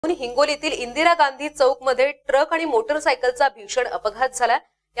हिंगोलीतील इंदिरा गांधी चौक मध्ये ट्रक आणि मोटरसायकलचा भीषण अपघात झाला।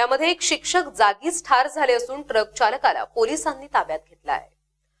 यामध्ये एक शिक्षक जागीच ठार झाले असून ट्रक चालकाला पोलिसांनी ताब्यात घेतला आहे।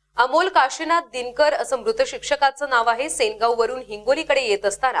 अमोल काशीनाथ दिनकर असं मृत शिक्षकाचं नाव आहे। सेनगाववरून हिंगोलीकडे येत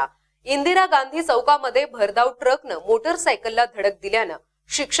असताना इंदिरा गांधी चौकामध्ये भरधाव ट्रकनं मोटरसायकलला धडक दिल्यानं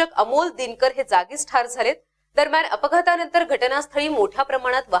शिक्षक अमोल दिनकर हे जागीच ठार झालेत। दरम्यान अपघातानंतर घटनास्थळी मोठ्या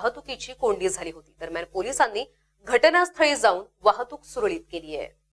प्रमाणात वाहतुकीची कोंडी झाली होती। दरम्यान पोलिसांनी घटनास्थळी जाऊन वाहतूक सुरळीत केली आहे।